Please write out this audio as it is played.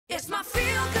It's my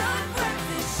feel-good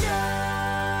breakfast show.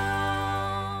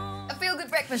 A feel-good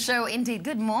breakfast show indeed.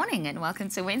 Good morning and welcome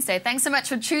to Wednesday. Thanks so much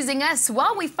for choosing us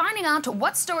while we're finding out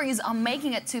what stories are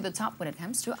making it to the top when it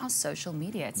comes to our social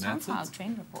media. It's time for our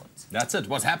trend report. That's it.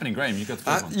 What's happening, Graham? You got the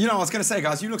first one. You know, I was going to say,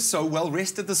 guys, you look so well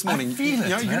rested this morning. I feel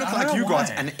it, you man. look like you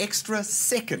got an extra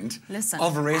second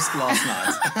of rest last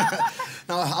night.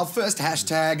 Now, our first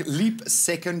hashtag, leap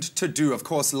second to do. Of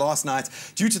course, last night,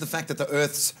 due to the fact that the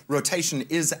Earth's rotation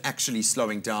is actually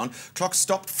slowing down, clocks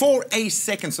stopped for a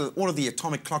second so that all of the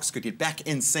atomic clocks could get back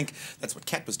in sync. That's what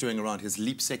Kat was doing around his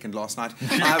leap second last night.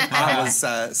 I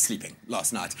was sleeping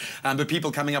last night. But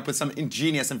people coming up with some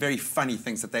ingenious and very funny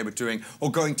things that they were doing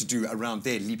or going to do around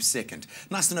their leap second.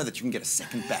 Nice to know that you can get a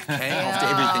second back, hey, after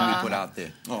everything we put out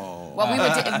there. Oh. Well,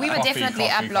 we were definitely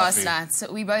up last night.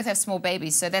 So we both have small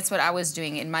babies, so that's what I was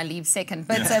doing in my leave second.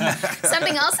 But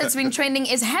something else that's been trending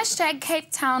is hashtag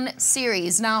Cape Town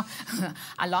series. Now,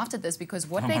 I laughed at this because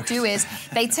what they do is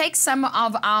they take some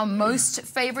of our most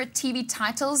favorite TV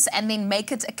titles and then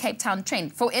make it a Cape Town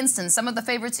trend. For instance, some of the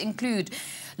favorites include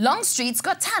Longstreet's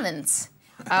Got Talent,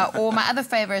 or my other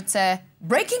favorite,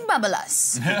 Breaking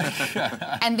Bubbleless.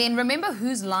 And then remember,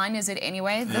 whose line is it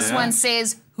anyway? This one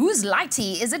says, whose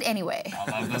lighty is it anyway?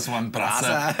 I love this one.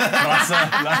 Brasa.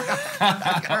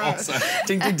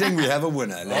 Ding, ding, ding, we have a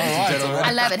winner, ladies and gentlemen.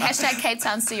 I love it. Hashtag Cape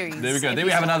Town series. There we go. There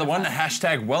we have another one.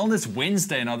 Hashtag Wellness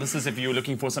Wednesday. Now, this is if you're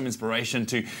looking for some inspiration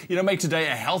to, make today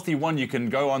a healthy one. You can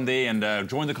go on there and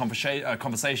join the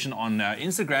conversation on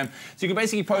Instagram. So you can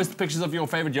basically post pictures of your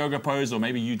favorite yoga pose or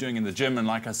maybe you doing in the gym. And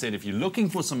like I said, if you're looking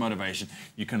for some motivation,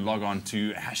 you can log on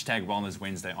to hashtag Wellness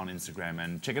Wednesday on Instagram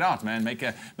and check it out, man. Make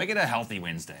it a healthy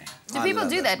Wednesday. Do people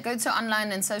do that? Go to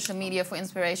online and social media for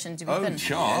inspiration to be thin?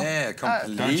 Sure. Yeah,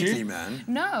 completely, man.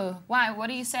 No. Why? What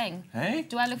are you saying? Hey?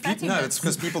 Do I look fatty? No, it's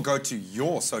because people go to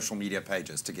your social media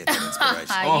pages to get that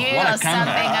inspiration. You what a are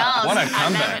something else. What a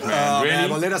comeback, man. Really?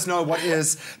 Well, let us know what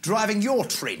is driving your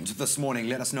trend this morning.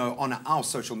 Let us know on our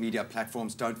social media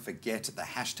platforms. Don't forget the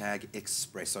hashtag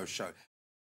Expresso Show.